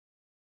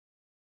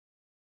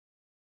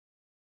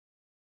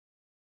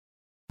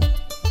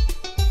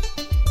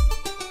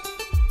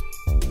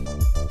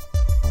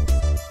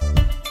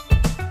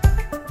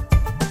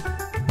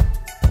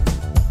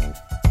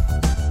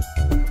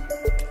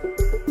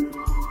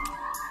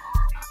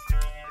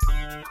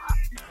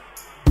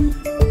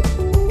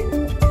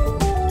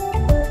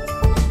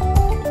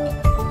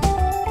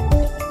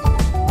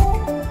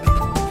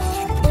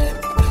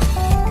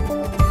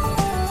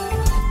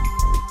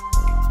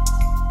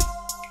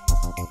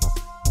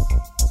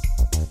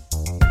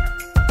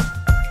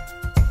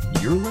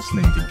You're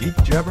listening to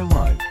GeekJabber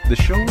Live, the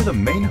show where the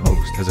main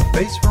host has a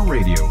face for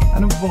radio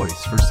and a voice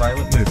for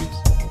silent movies.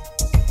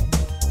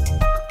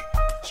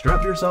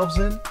 Strap yourselves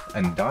in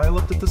and dial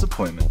up the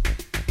disappointment.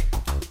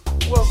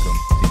 Welcome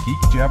to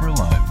GeekJabber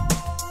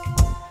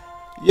Live.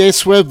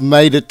 Yes, we've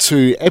made it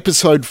to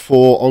episode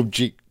 4 of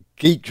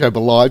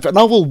GeekJabber Live, and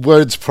I will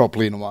words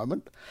properly in a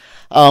moment.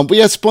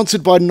 We are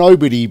sponsored by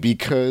nobody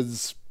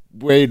because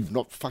we're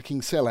not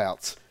fucking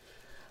sellouts.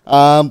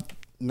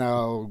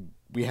 Now,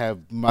 we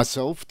have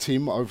myself,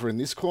 Tim, over in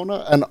this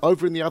corner, and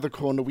over in the other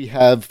corner we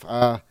have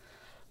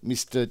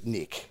Mr.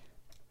 Nick.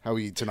 How are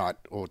you tonight,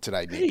 or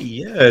today, Nick? Hey,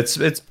 yeah, it's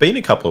been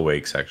a couple of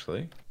weeks,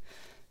 actually.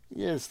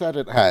 Yes, that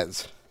it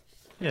has.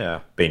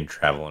 Yeah, been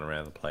travelling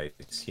around the place.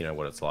 You know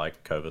what it's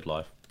like, COVID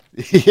life.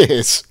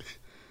 Yes.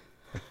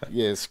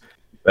 Yes.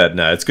 But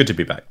no, it's good to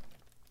be back.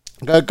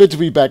 Good to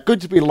be back.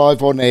 Good to be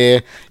live on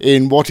air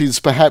in what is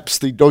perhaps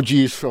the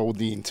dodgiest show on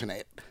the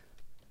internet.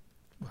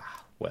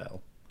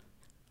 Well,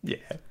 yeah.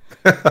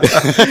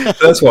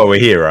 That's why we're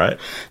here, right?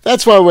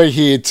 That's why we're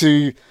here to,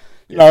 you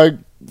know,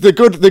 the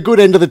good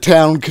end of the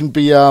town can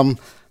be done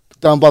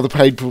by the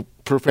paid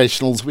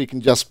professionals. We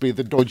can just be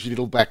the dodgy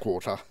little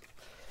backwater.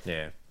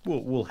 Yeah,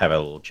 we'll have a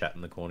little chat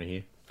in the corner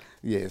here.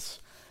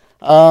 Yes.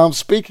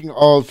 Speaking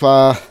of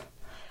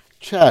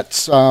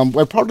chats,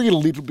 we're probably a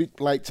little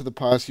bit late to the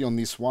party on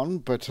this one,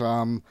 but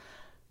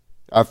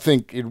I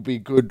think it'll be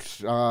good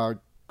thing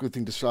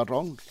to start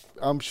on.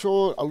 I'm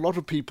sure a lot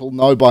of people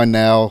know by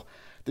now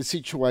the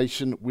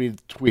situation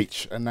with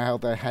Twitch and how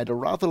they had a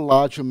rather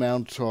large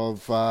amount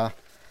of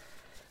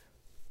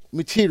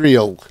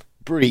material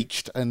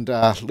breached and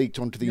leaked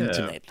onto the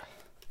internet.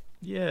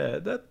 Yeah,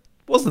 that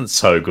wasn't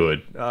so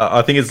good.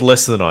 I think it's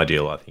less than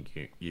ideal. I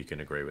think you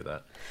can agree with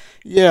that.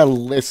 Yeah,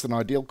 less than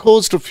ideal.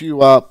 Caused a few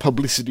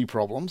publicity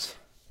problems.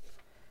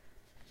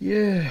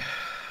 Yeah,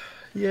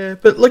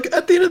 but like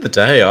at the end of the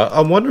day,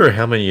 I wonder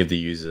how many of the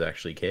users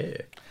actually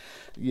care.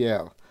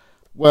 Yeah,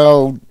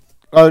 well,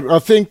 I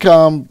think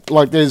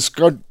like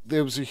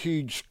there was a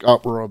huge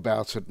uproar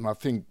about it, and I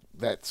think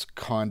that's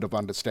kind of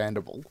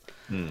understandable.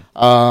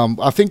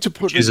 I think to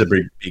put Which is a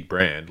big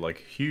brand, like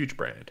huge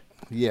brand.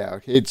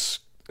 Yeah, it's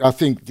I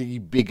think the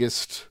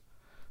biggest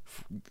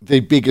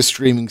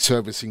streaming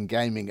service in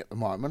gaming at the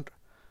moment.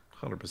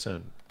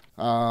 100%.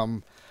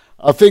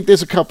 I think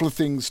there's a couple of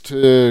things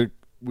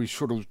we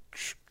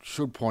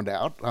should point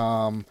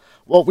out.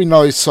 What we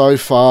know so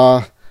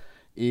far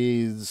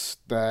is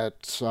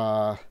that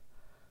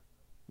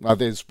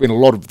there's been a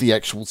lot of the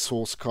actual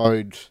source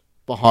code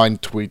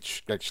behind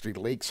Twitch actually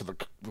leaks, so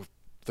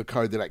the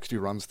code that actually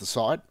runs the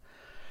site.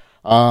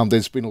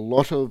 There's been a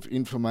lot of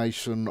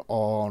information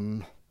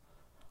on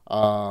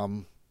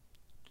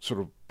sort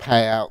of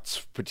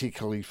payouts,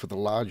 particularly for the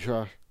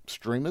larger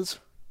streamers.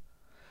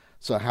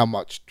 So how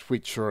much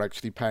Twitch are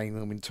actually paying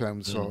them in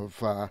terms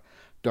of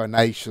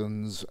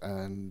donations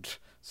and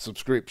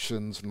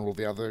subscriptions and all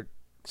the other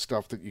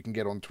stuff that you can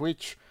get on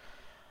Twitch.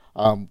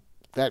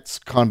 That's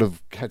kind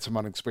of had some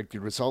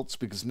unexpected results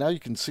because now you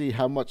can see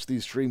how much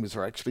these streamers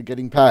are actually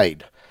getting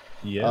paid.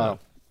 Yeah.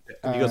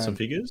 Have you got some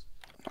figures?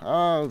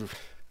 Not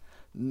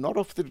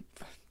off the...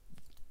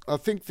 I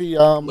think the...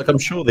 Like, I'm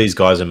sure these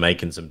guys are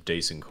making some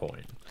decent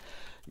coin.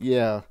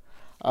 Yeah.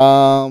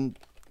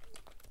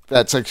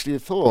 That's actually a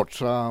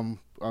thought.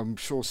 I'm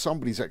sure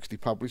somebody's actually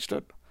published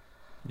it.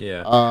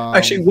 Yeah.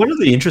 Actually, one of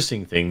the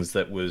interesting things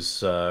that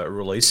was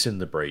released in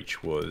the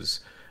breach was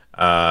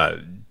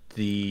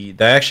they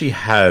actually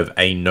have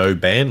a no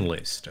ban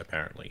list,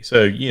 apparently.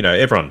 So, you know,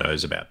 everyone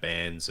knows about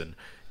bans and,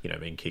 you know,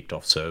 being kicked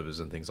off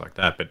servers and things like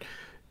that. But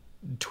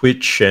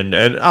Twitch and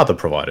other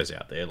providers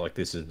out there, like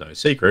this is no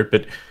secret,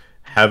 but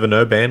have a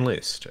no ban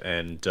list.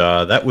 And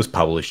that was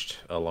published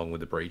along with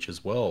the breach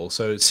as well.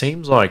 So it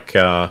seems like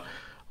a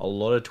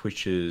lot of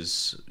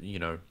Twitch's, you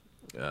know,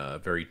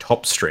 very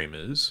top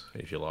streamers,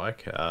 if you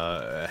like,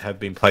 have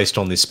been placed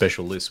on this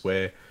special list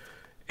where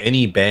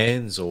any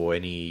bans or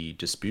any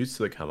disputes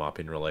that come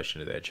up in relation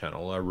to their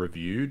channel are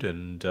reviewed.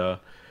 And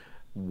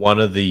one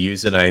of the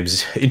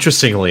usernames,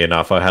 interestingly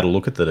enough, I had a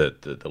look at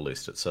the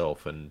list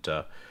itself, and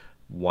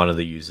one of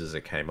the users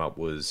that came up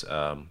was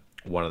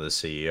one of the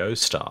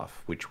CEO's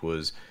staff, which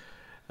was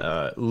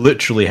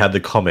literally had the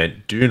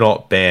comment, "Do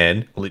not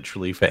ban,"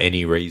 literally for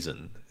any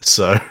reason.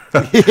 So,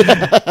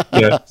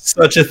 you know,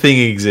 such a thing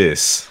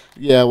exists.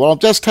 Yeah, well, I'm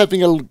just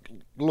having a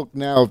look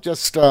now. I've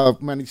just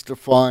managed to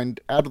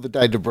find out of the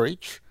data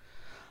breach.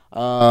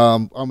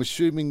 I'm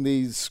assuming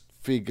these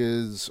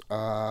figures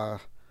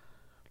are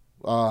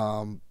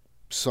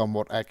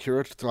somewhat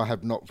accurate. I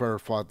have not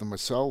verified them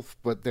myself,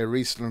 but they're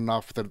recent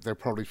enough that they're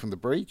probably from the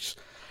breach.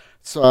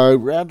 So,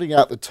 rounding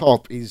out the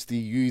top is the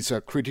user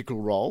critical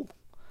role.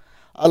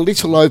 A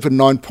little over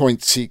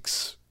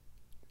 9.6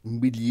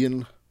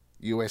 million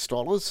US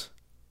dollars.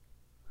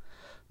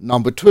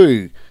 Number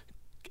 2,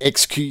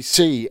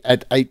 XQC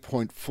at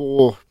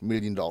 $8.4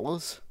 million.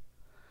 Wow.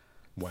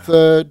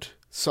 Third,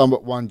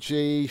 Summit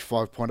 1G,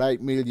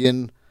 5.8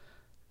 million.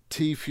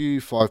 Tfue,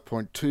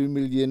 5.2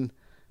 million.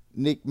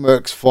 Nick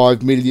Merckx,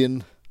 5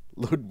 million.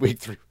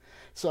 Ludwig,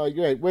 So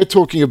yeah, we're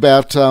talking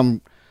about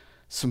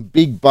some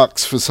big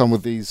bucks for some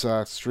of these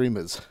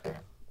streamers.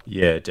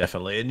 Yeah,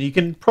 definitely. And you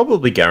can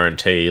probably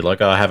guarantee,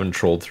 like, I haven't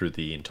trawled through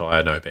the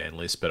entire no ban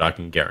list, but I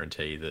can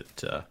guarantee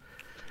that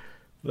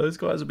those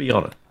guys will be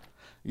on it.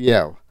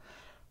 Yeah,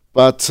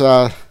 but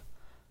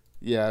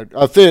yeah,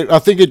 I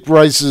think it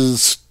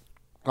raises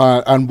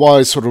and why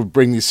I sort of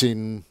bring this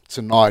in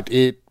tonight.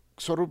 It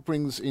sort of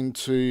brings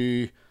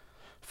into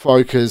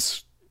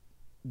focus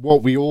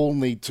what we all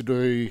need to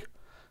do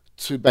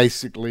to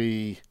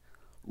basically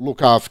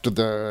look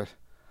after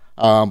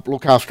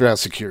look after our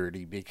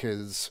security,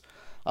 because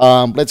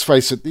let's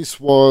face it, this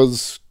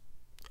was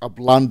a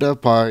blunder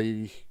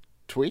by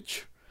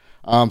Twitch.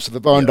 So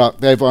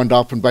they've owned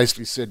up and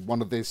basically said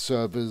one of their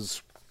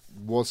servers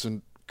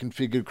wasn't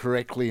configured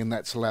correctly, and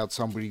that's allowed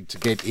somebody to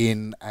get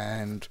in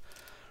and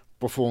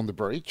perform the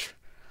breach.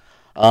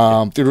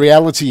 The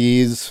reality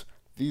is,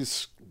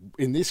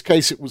 in this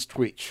case, it was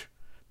Twitch,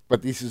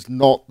 but this is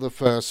not the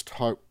first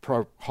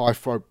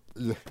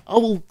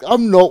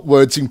I'm not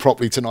wording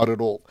properly tonight at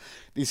all.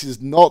 This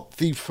is not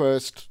the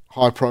first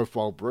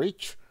high-profile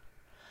breach,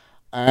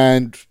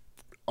 and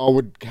I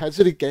would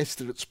hazard a guess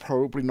that it's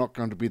probably not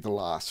going to be the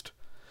last.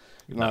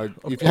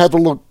 If you have a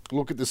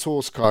look at the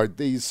source code,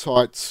 these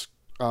sites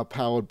are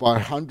powered by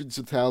hundreds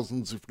of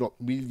thousands, if not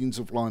millions,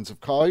 of lines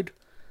of code.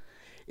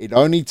 It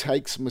only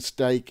takes a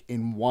mistake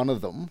in one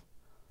of them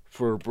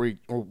for a breach,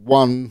 or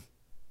one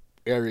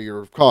area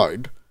of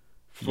code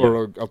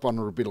for a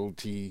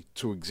vulnerability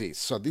to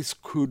exist. So this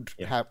could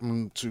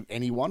happen to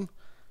anyone.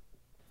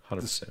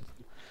 100%.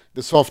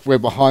 The software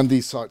behind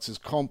these sites is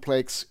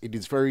complex. It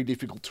is very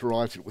difficult to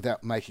write it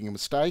without making a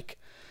mistake.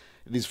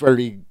 It is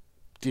very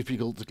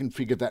difficult to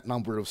configure that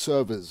number of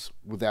servers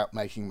without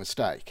making a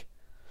mistake.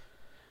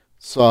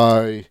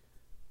 So,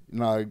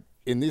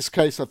 in this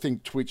case, I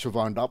think Twitch have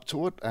owned up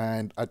to it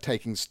and are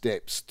taking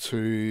steps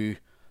to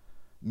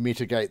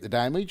mitigate the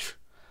damage.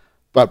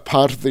 But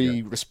part of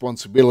the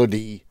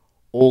responsibility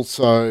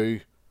also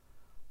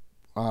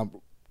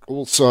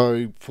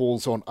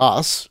falls on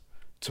us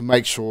to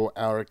make sure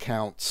our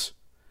accounts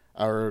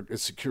are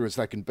as secure as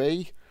they can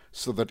be,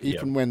 so that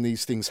even when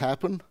these things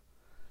happen,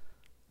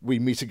 we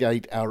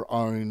mitigate our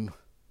own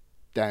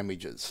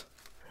damages.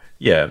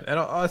 Yeah, and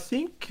I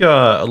think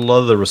a lot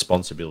of the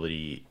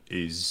responsibility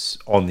is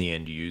on the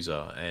end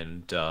user,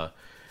 and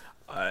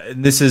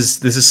this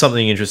is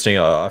something interesting.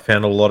 I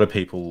found a lot of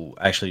people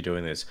actually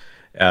doing this.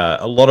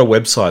 A lot of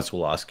websites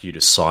will ask you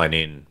to sign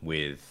in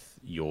with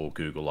your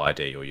Google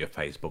ID or your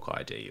Facebook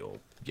ID or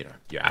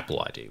your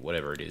Apple ID,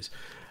 whatever it is.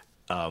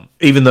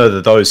 Even though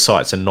those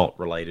sites are not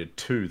related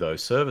to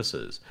those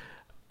services,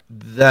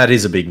 that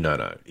is a big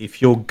no-no.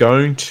 If you're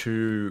going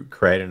to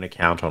create an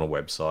account on a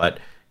website,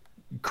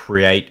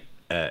 create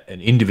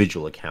an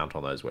individual account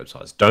on those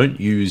websites. Don't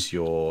use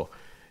your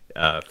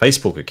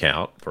Facebook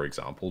account, for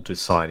example, to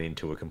sign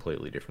into a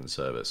completely different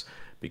service,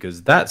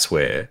 because that's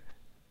where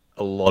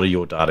a lot of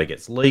your data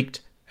gets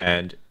leaked,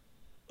 and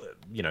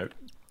you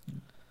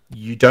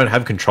don't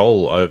have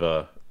control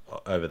over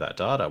that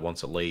data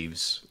once it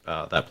leaves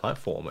that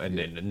platform, and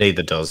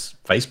neither does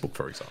Facebook,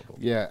 for example.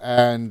 Yeah,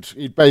 and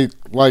the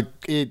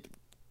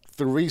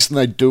reason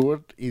they do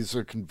it is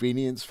a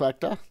convenience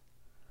factor.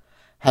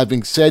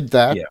 Having said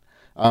that,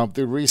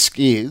 the risk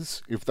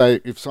is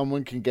if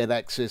someone can get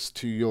access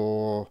to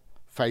your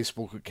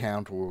Facebook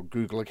account or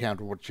Google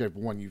account or whichever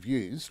one you've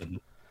used,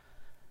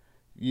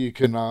 you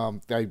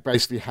can they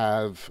basically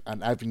have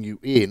an avenue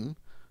in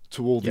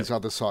to all these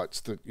other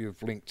sites that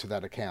you've linked to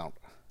that account.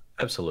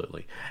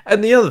 Absolutely.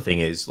 And the other thing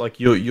is, like,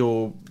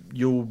 you're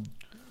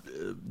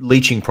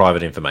leaching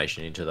private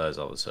information into those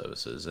other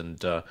services,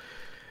 and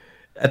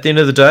at the end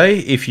of the day,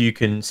 if you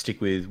can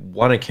stick with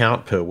one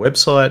account per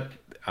website,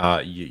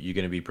 you're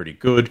going to be pretty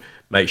good.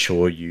 Make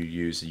sure you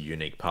use a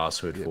unique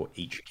password for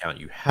each account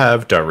you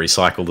have. Don't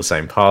recycle the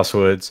same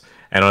passwords.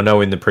 And I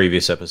know in the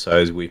previous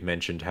episodes we've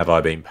mentioned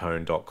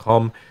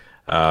haveibeenpwned.com.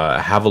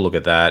 Have a look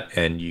at that,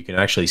 and you can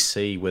actually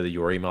see whether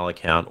your email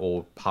account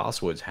or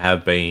passwords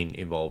have been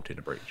involved in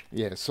a breach.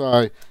 Yeah,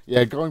 so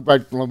going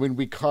back, I mean,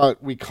 we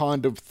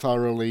kind of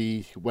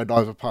thoroughly went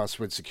over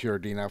password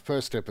security in our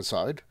first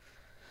episode.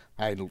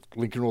 Hey,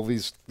 linking all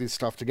this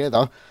stuff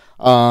together,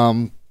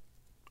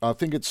 I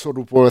think it's sort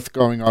of worth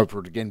going over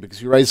it again,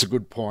 because you raise a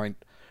good point.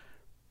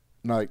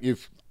 No,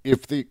 if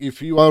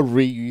you are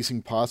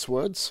reusing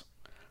passwords,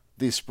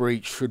 this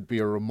breach should be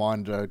a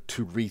reminder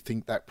to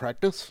rethink that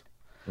practice.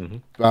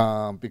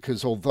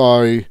 Because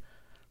although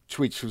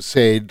Twitch has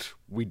said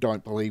we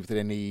don't believe that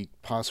any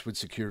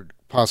passwords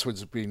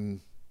have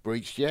been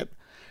breached yet,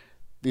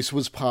 this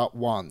was part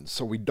 1,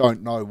 so we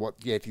don't know what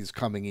yet is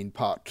coming in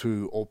part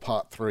 2 or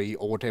part 3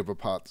 or whatever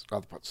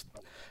other parts.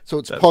 So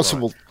it's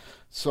possible. Right.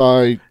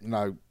 So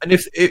no. And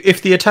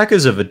if the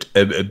attackers have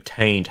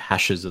obtained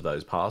hashes of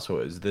those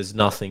passwords, there's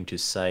nothing to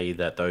say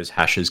that those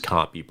hashes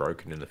can't be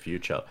broken in the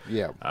future.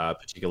 Yeah.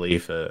 Particularly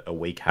if a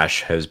weak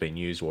hash has been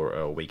used, or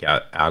a weak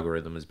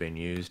algorithm has been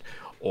used,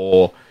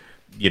 or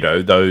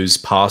those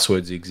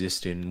passwords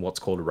exist in what's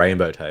called a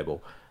rainbow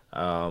table.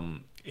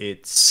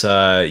 It's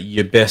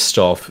you're best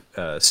off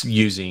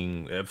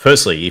using,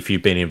 firstly, if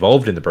you've been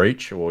involved in the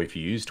breach or if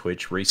you use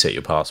Twitch, reset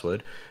your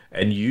password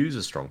and use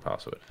a strong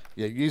password.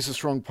 Yeah, use a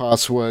strong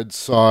password.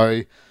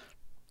 So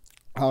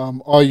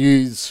I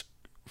use,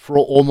 for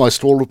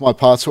almost all of my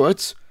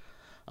passwords,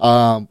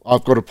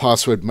 I've got a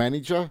password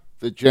manager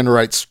that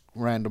generates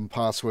random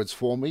passwords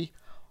for me.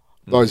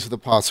 Those are the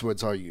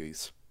passwords I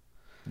use.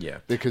 Yeah,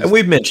 Because and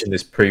we've mentioned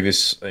this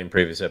in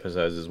previous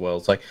episodes as well.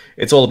 It's like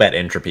it's all about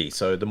entropy.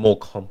 So the more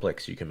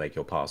complex you can make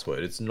your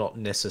password, it's not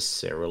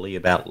necessarily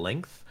about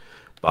length,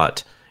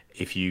 but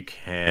if you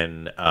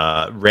can,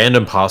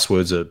 random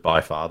passwords are by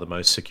far the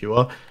most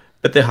secure,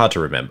 but they're hard to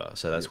remember.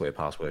 So that's where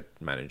password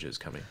managers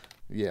come in.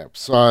 Yeah.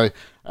 So,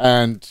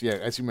 and yeah,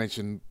 as you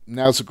mentioned,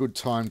 now's a good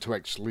time to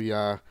actually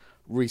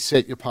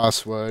reset your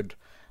password.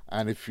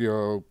 And if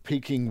you're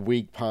picking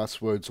weak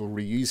passwords or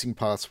reusing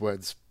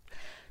passwords,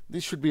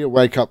 this should be a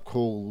wake-up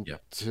call Yeah.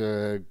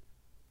 to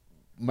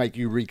make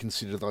you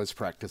reconsider those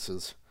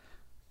practices.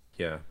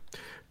 Yeah.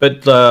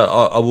 But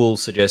I will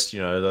suggest,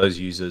 those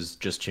users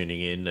just tuning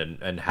in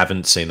and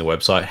haven't seen the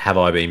website, Have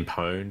I Been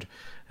Pwned?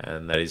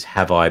 And that is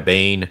Have I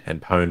Been,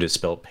 and pwned is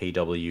spelled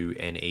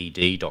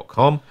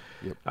PWNED.com.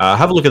 Yep.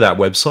 Have a look at that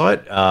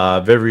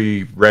website.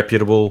 Very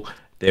reputable.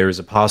 There is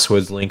a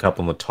passwords link up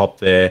on the top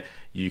there.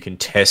 You can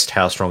test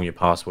how strong your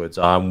passwords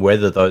are and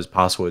whether those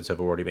passwords have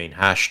already been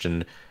hashed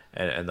and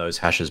those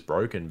hashes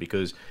broken,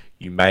 because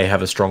you may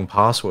have a strong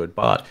password,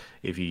 but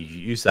if you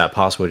use that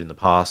password in the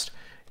past,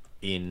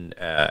 and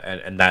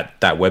that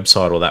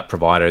website or that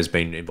provider has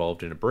been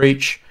involved in a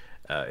breach,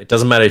 it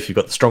doesn't matter if you've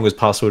got the strongest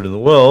password in the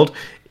world.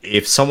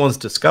 If someone's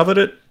discovered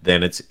it,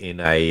 then it's in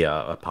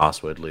a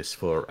password list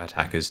for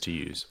attackers to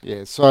use.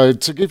 Yeah, so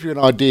to give you an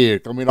idea,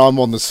 I mean,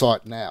 I'm on the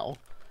site now,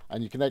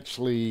 and you can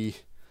actually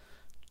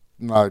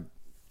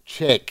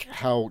check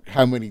how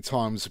many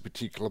times a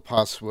particular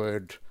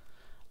password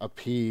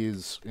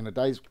appears in a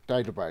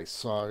database.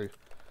 So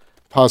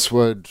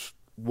password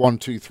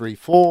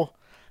 1234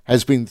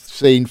 has been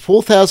seen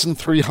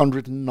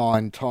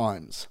 4,309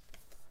 times.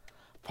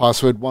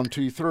 Password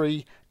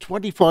 123,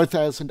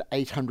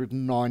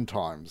 25,809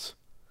 times.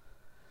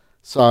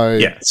 So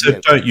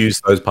don't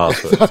use those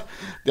passwords.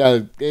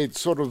 Yeah, it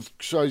sort of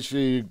shows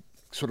you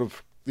sort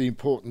of the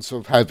importance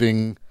of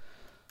having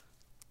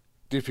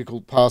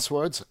difficult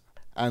passwords,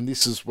 and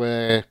this is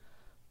where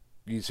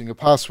using a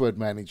password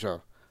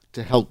manager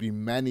to help you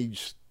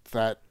manage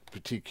that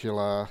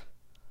particular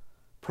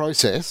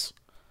process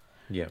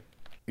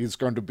is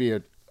going to be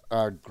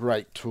a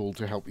great tool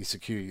to help you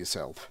secure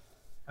yourself.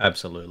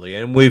 Absolutely,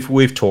 and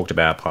we've talked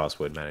about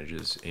password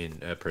managers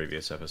in a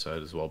previous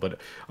episode as well. But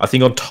I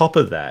think on top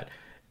of that,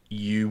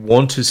 you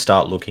want to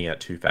start looking at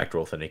two-factor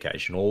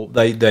authentication, or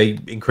they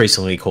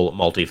increasingly call it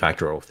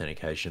multi-factor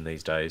authentication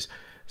these days.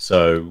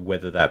 So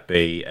whether that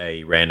be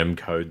a random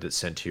code that's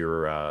sent to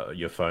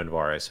your phone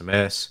via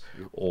SMS,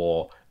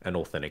 or an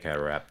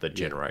authenticator app that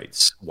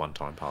generates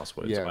one-time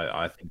passwords. Yeah.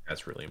 I think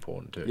that's really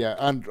important too. Yeah,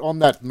 and on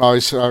that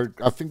note,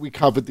 I think we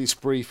covered this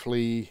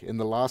briefly in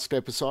the last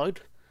episode.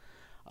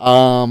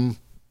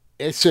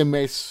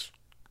 SMS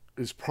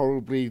is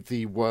probably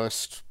the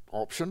worst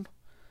option,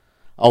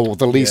 or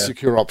the least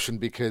secure option,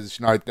 because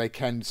they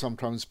can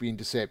sometimes be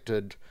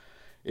intercepted.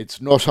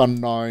 It's not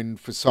unknown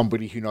for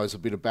somebody who knows a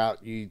bit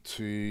about you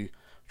to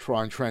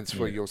try and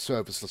transfer your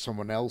service to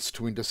someone else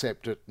to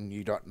intercept it, and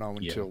you don't know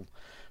until.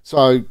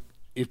 So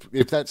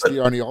if that's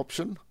the only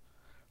option,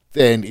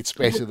 then it's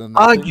better than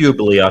nothing.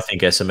 Arguably, I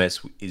think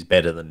SMS is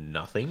better than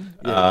nothing.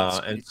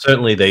 And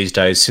certainly these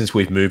days, since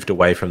we've moved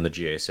away from the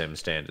GSM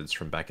standards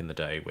from back in the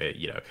day, where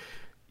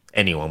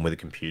anyone with a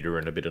computer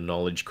and a bit of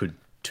knowledge could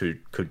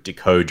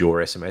decode your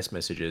SMS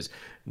messages.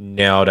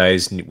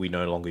 Nowadays, we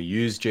no longer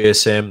use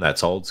GSM.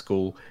 That's old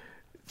school.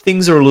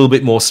 Things are a little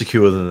bit more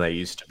secure than they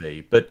used to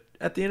be. But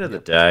at the end of the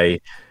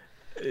day,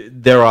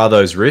 there are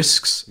those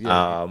risks.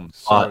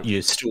 But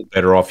you're still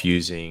better off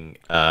using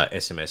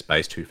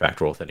SMS-based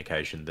two-factor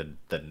authentication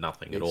than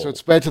nothing at all. So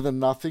it's better than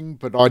nothing,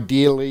 but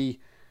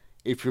ideally,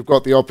 if you've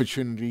got the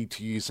opportunity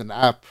to use an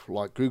app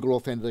like Google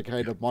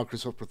Authenticator,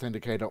 Microsoft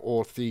Authenticator,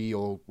 Authy,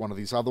 or one of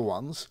these other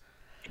ones,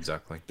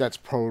 exactly, that's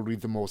probably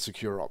the more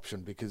secure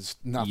option, because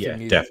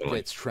nothing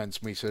gets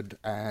transmitted,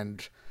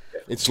 and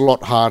it's a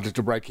lot harder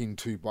to break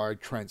into by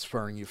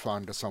transferring your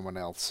phone to someone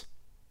else.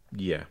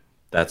 Yeah,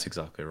 that's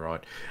exactly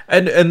right.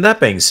 And that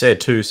being said,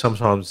 too,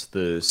 sometimes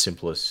the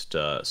simplest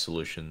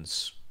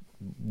solutions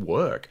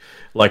work.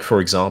 Like,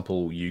 for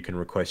example, you can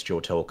request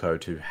your telco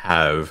to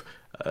have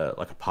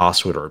like a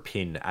password or a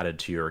PIN added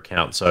to your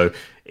account. So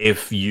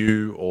if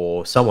you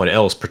or someone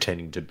else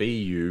pretending to be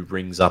you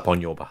rings up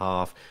on your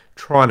behalf,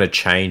 trying to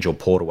change or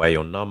port away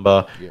your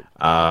number,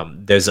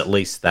 there's at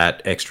least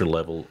that extra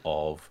level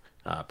of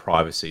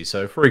privacy.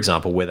 So, for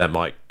example, where that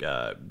might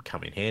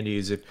come in handy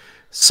is if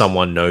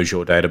someone knows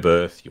your date of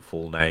birth, your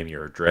full name,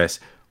 your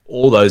address,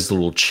 all those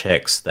little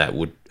checks that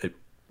would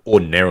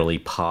ordinarily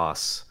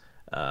pass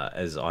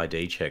as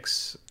ID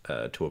checks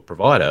to a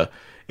provider.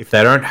 If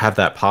they don't have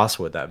that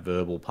password, that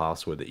verbal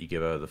password that you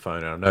give over the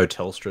phone, and I know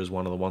Telstra is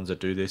one of the ones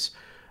that do this,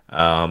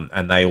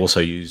 and they also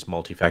use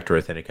multi-factor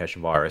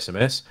authentication via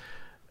SMS,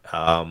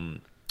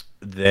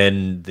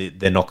 then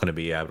they're not going to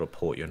be able to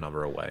port your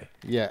number away.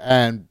 Yeah,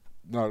 and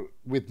no,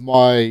 with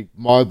my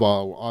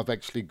mobile, I've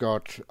actually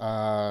got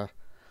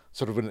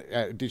sort of an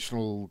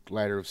additional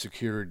layer of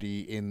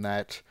security in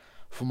that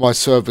for my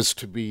service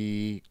to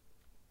be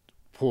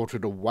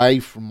ported away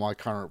from my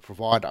current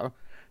provider,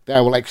 they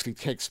will actually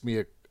text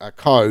me a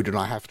code, and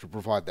I have to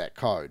provide that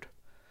code.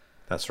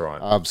 That's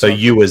right. So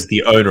you, as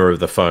the owner of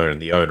the phone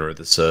and the owner of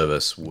the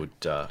service,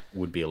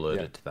 would be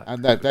alerted to that.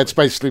 And that's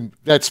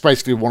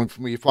basically one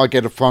for me. If I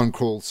get a phone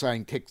call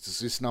saying text us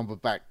this number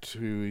back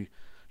to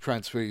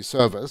transfer your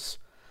service,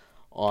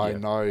 I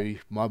know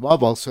my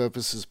mobile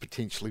service has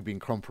potentially been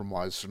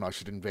compromised, and I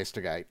should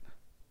investigate.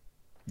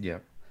 Yeah,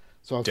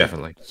 so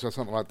definitely. So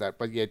something like that.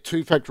 But yeah,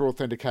 two-factor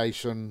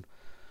authentication,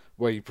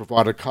 where you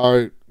provide a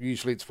code.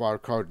 Usually, it's via a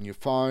code in your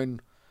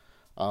phone.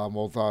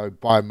 Although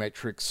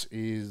biometrics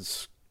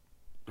is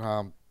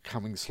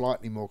coming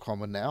slightly more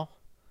common now.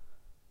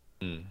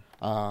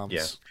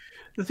 Yeah.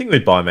 The thing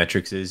with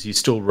biometrics is you're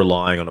still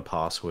relying on a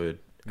password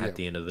at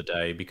the end of the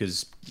day,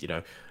 because,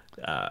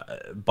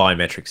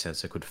 biometric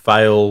sensor could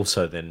fail,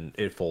 so then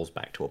it falls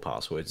back to a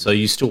password. So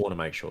you still want to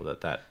make sure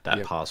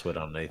that password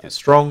underneath is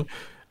strong,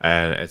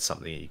 and it's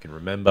something you can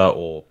remember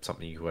or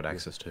something you got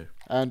access to.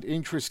 And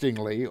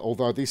interestingly,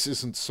 although this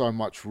isn't so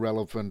much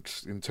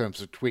relevant in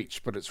terms of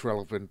Twitch, but it's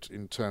relevant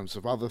in terms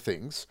of other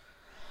things,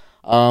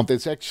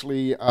 there's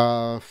actually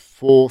a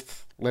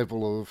fourth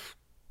level of...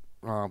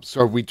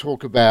 so we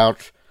talk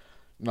about,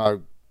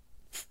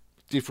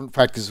 different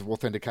factors of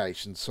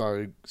authentication.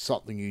 So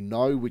something you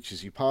know, which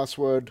is your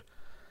password,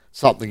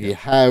 something you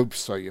have,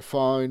 so your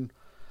phone,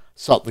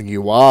 something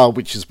you are,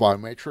 which is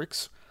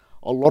biometrics.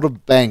 A lot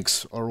of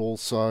banks are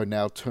also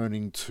now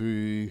turning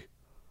to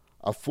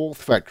a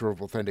fourth factor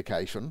of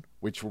authentication,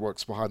 which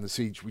works behind the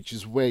scenes, which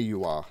is where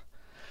you are.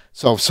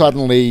 So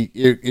suddenly,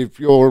 if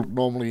you're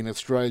normally in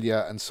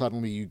Australia and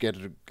suddenly you get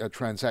a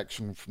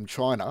transaction from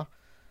China,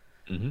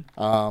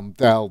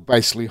 they'll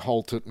basically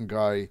halt it and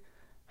go,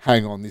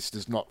 hang on, this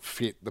does not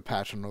fit the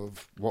pattern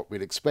of what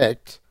we'd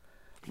expect.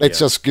 Let's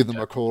just give them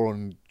a call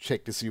and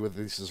check to see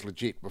whether this is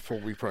legit before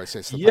we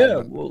process the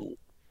payment. Well,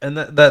 and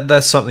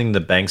that's something the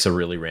banks are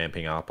really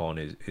ramping up on,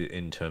 is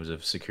in terms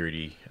of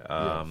security.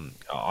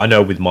 I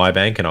know with my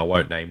bank, and I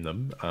won't name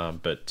them,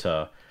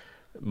 but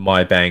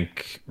my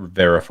bank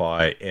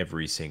verify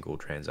every single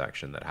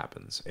transaction that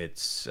happens.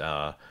 It's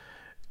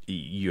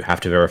you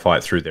have to verify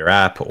it through their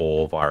app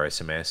or via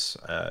SMS.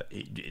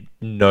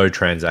 No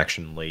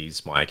transaction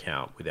leaves my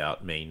account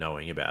without me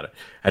knowing about it.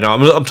 And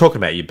I'm talking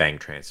about your bank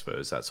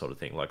transfers, that sort of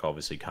thing. Like,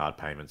 obviously card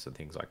payments and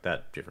things like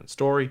that, different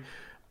story.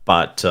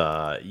 But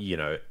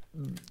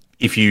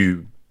if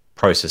you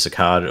process a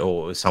card,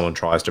 or someone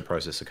tries to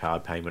process a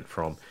card payment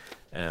from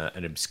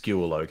an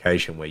obscure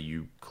location where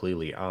you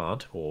clearly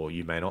aren't, or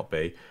you may not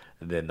be,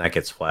 then that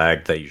gets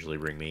flagged. They usually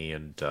ring me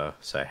and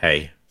say,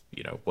 hey,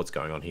 what's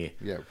going on here?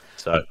 Yeah.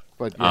 So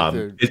but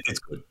it's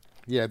good.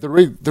 Yeah, the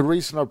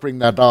reason I bring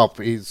that up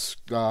is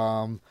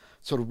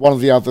sort of one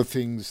of the other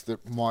things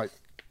that might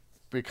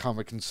become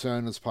a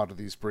concern as part of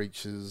these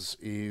breaches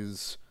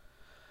is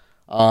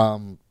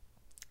some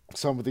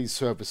of these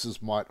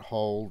services might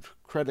hold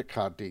credit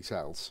card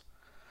details.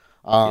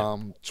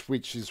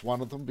 Twitch is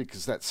one of them,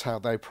 because that's how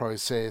they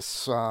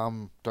process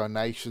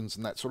donations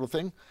and that sort of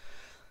thing.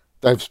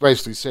 They've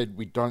basically said,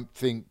 we don't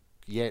think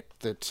yet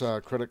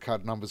that credit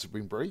card numbers have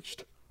been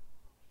breached.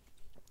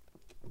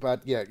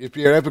 But yeah, if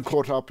you're ever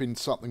caught up in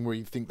something where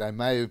you think they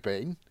may have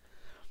been,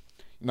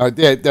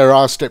 there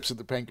are steps at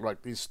the bank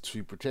like this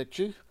to protect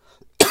you.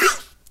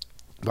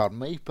 Pardon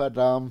me. But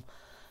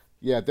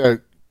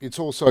it's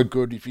also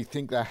good if you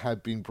think they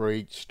have been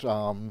breached.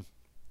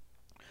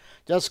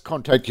 Just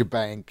contact your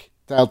bank.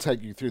 They'll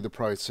take you through the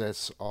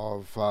process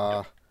of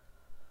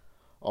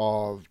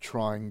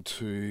trying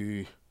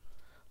to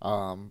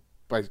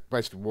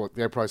basically what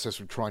their process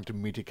of trying to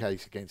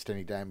mitigate against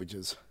any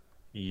damages.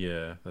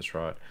 Yeah, that's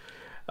right.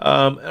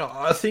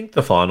 I think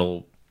the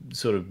final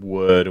sort of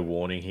word of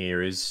warning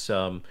here is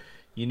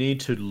you need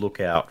to look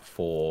out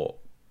for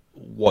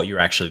what you're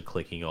actually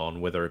clicking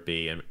on, whether it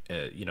be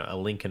a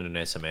link in an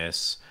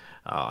SMS.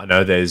 I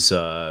know there's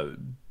the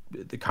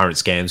current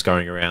scams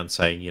going around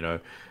saying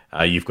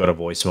you've got a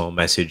voicemail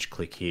message,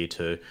 click here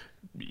to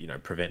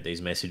prevent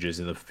these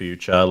messages in the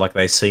future. Like,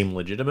 they seem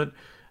legitimate,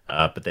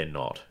 but they're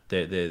not.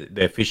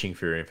 They're fishing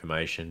for your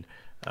information.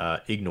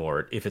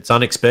 Ignore it. If it's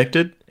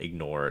unexpected,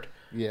 ignore it.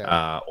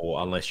 Yeah.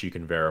 Or unless you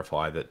can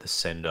verify that the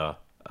sender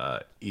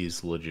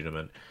is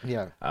legitimate.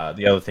 Yeah.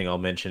 The other thing I'll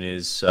mention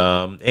is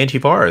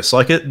antivirus.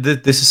 Like,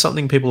 this is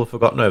something people have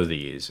forgotten over the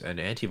years. And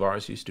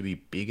antivirus used to be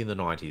big in the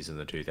 90s and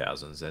the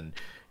 2000s. And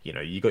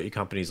you got your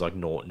companies like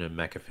Norton and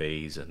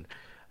McAfee's and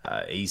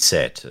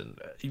ESET, and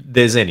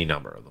there's any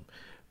number of them.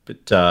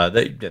 But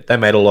they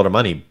made a lot of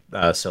money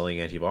selling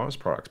antivirus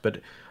products.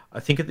 But I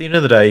think at the end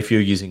of the day, if you're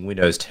using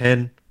Windows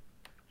 10,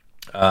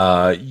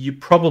 you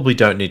probably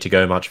don't need to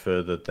go much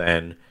further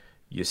than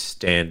your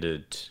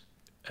standard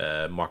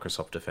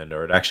Microsoft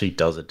Defender. It actually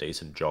does a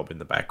decent job in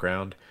the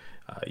background.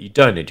 You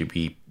don't need to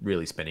be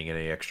really spending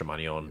any extra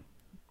money on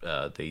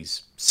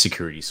these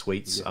security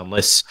suites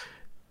unless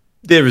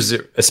there is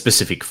a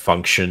specific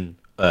function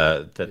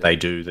that they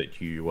do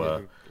that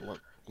you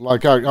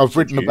like I've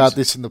written use. about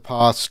this in the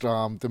past.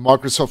 The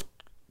Microsoft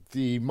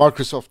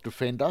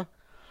Defender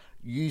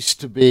used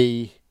to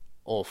be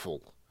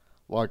awful.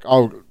 Like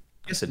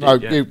Yes, it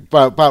did. Yeah.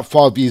 about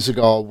 5 years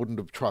ago, I wouldn't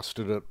have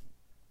trusted it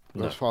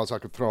No. as far as I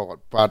could throw it.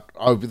 But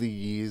over the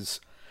years,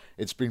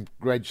 it's been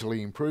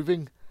gradually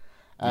improving,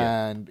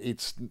 and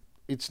it's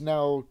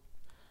now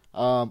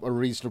a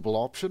reasonable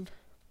option.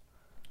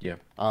 Yeah.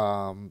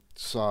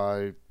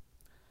 So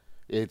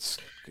it's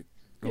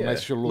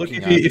unless you're Look,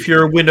 looking if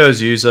you're a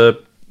Windows user,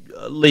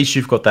 at least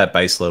you've got that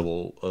base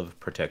level of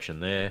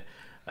protection there.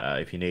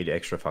 If you need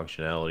extra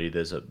functionality,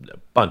 there's a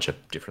bunch of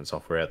different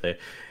software out there.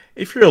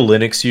 If you're a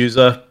Linux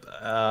user,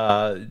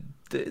 I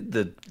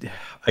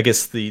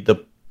guess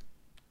the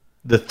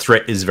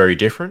threat is very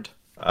different.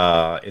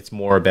 It's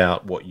more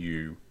about what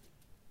you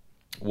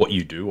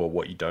do or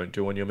what you don't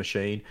do on your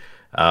machine.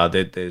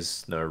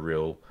 There's no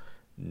real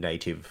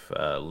native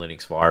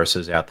Linux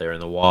viruses out there in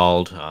the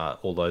wild,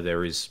 although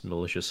there is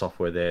malicious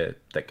software there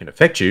that can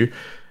affect you.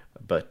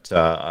 But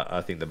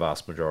I think the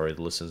vast majority of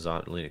the listeners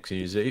aren't Linux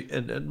users,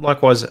 and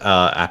likewise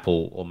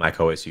Apple or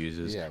Mac OS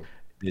users. Yeah.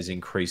 There's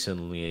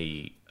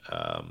increasingly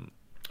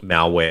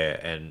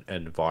malware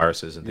and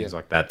viruses and things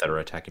like that are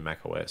attacking Mac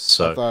OS.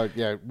 So Although,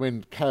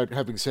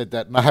 having said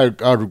that,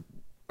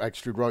 I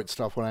actually wrote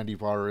stuff on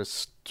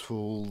antivirus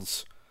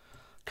tools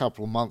a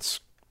couple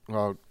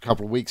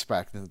of weeks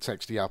back, and it's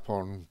actually up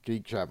on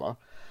GeekJabber.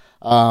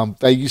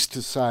 They used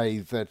to say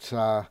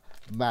that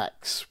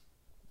Macs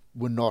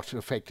were not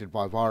affected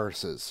by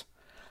viruses.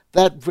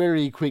 That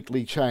very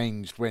quickly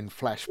changed when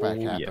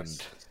Flashback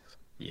happened.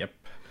 Yep.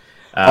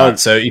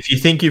 So if you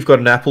think you've got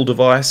an Apple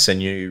device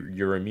and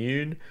you're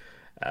immune,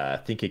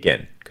 think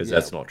again, because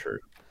that's not true.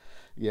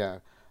 Yeah,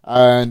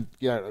 and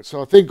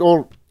so I think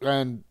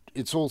and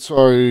it's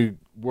also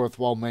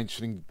worthwhile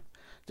mentioning,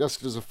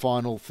 just as a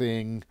final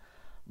thing,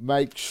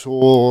 make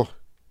sure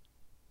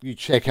you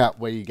check out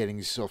where you're getting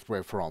your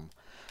software from.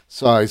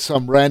 So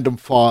some random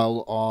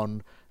file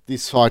on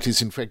this site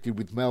is infected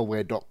with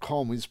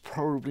malware.com is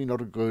probably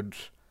not a good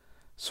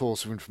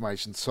source of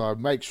information. So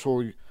make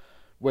sure,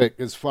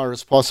 as far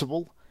as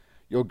possible,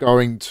 you're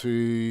going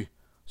to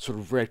sort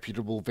of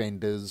reputable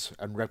vendors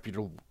and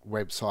reputable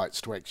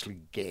websites to actually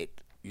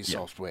get your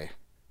software.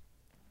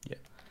 Yeah.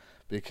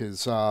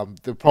 Because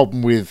the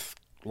problem with,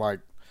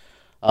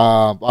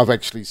 I've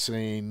actually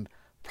seen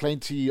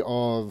plenty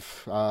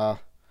of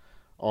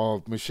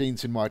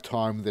machines in my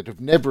time that have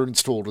never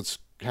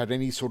had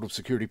any sort of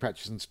security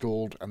patches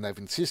installed, and they've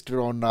insisted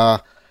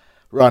on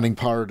running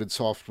pirated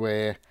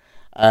software,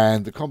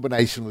 and the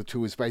combination of the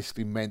two has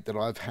basically meant that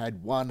I've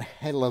had one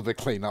hell of a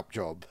cleanup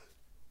job.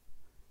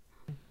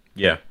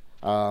 Yeah.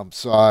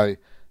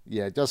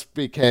 Just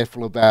be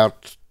careful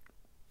about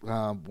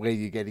where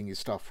you're getting your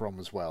stuff from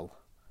as well.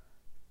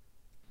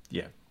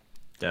 Yeah.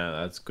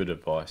 That's good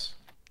advice.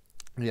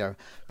 Yeah,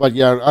 but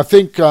I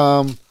think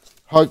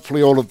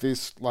hopefully all of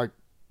this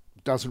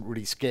doesn't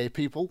really scare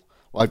people.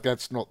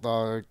 That's not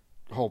the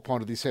whole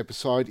point of this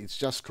episode. It's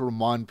just to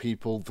remind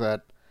people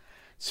that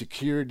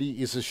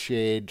security is a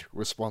shared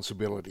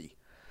responsibility.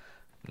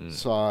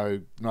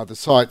 So, the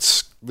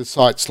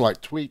sites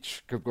like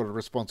Twitch have got a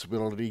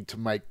responsibility to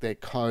make their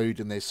code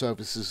and their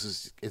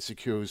services as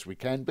secure as we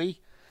can be.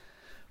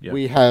 Yep.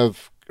 We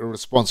have a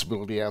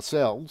responsibility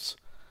ourselves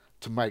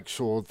to make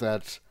sure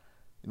that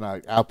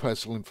our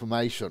personal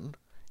information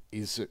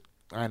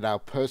and our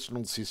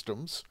personal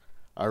systems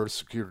are as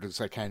secure as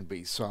they can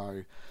be.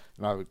 So,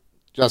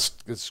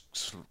 just as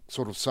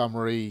sort of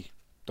summary,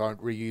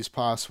 don't reuse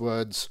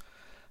passwords,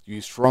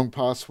 use strong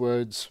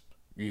passwords,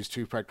 use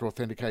two-factor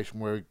authentication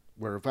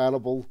where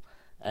available,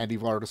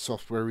 antivirus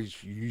software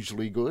is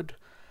usually good,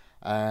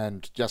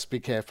 and just be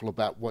careful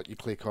about what you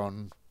click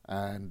on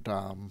and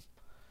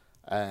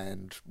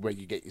where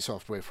you get your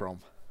software from.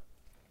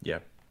 Yeah,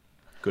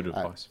 good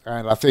advice.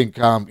 And I think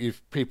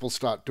if people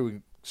start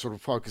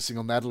focusing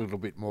on that a little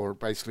bit more, it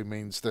basically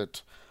means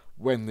that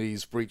when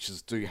these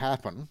breaches do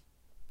happen,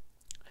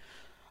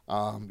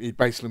 it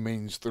basically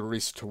means the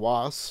risk to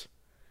us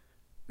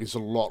is a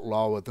lot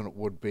lower than it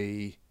would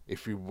be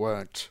if we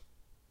weren't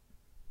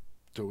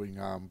doing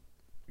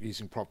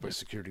using proper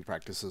security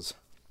practices.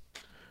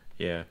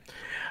 Yeah,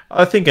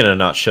 I think in a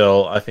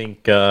nutshell, I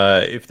think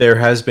if there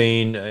has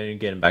been,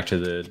 getting back to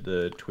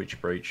the Twitch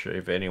breach,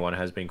 if anyone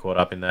has been caught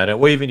up in that,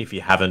 or even if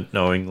you haven't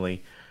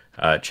knowingly,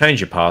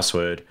 change your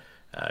password.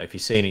 If you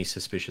see any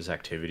suspicious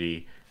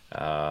activity,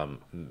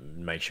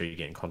 make sure you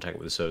get in contact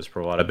with the service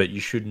provider, but you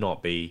should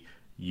not be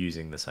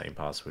using the same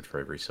password for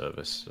every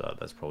service.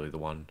 That's probably the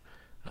one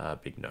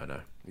big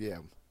no-no.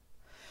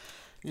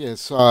 Yeah,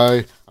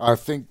 so I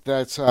think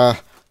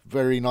that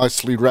very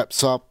nicely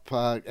wraps up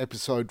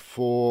episode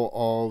 4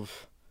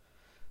 of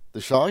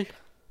the show.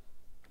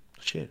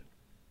 Shit.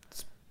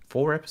 It's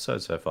 4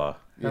 episodes so far.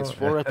 Yes,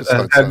 4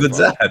 episodes How good's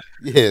that?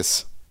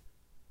 Yes.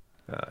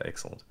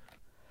 Excellent.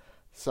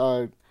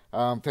 So,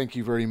 Thank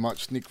you very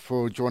much, Nick,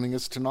 for joining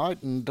us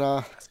tonight, and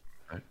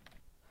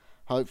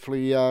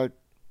hopefully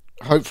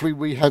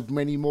we have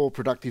many more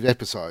productive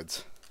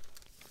episodes.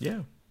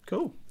 Yeah,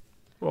 cool.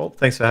 Well,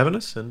 thanks for having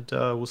us, and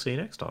we'll see you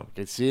next time.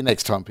 Okay, see you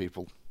next time,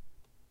 people.